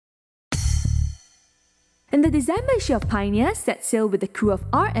And the December issue of Pioneer set sail with the crew of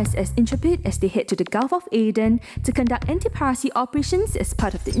RSS Intrepid as they head to the Gulf of Aden to conduct anti-piracy operations as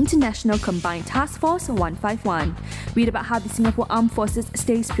part of the International Combined Task Force 151. Read about how the Singapore Armed Forces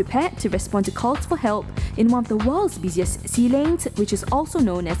stays prepared to respond to calls for help in one of the world's busiest sea lanes, which is also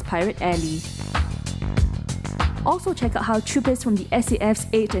known as Pirate Alley. Also check out how troopers from the SAF's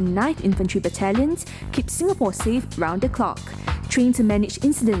 8th and 9th Infantry Battalions keep Singapore safe round the clock. Trained to manage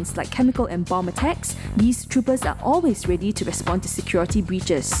incidents like chemical and bomb attacks, these troopers are always ready to respond to security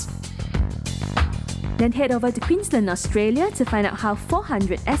breaches. Then head over to Queensland, Australia to find out how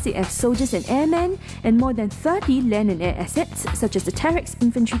 400 SAF soldiers and airmen and more than 30 land and air assets such as the Terex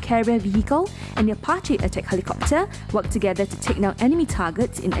infantry carrier vehicle and the Apache attack helicopter work together to take down enemy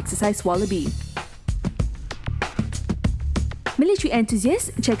targets in Exercise Wallaby. Military enthusiasts,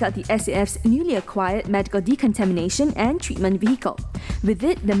 check out the SAF's newly acquired medical decontamination and treatment vehicle. With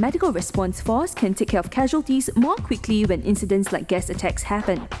it, the medical response force can take care of casualties more quickly when incidents like gas attacks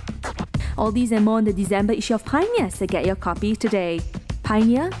happen. All these and more in the December issue of Pioneer, so get your copy today.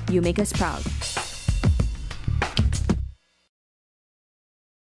 Pioneer, you make us proud.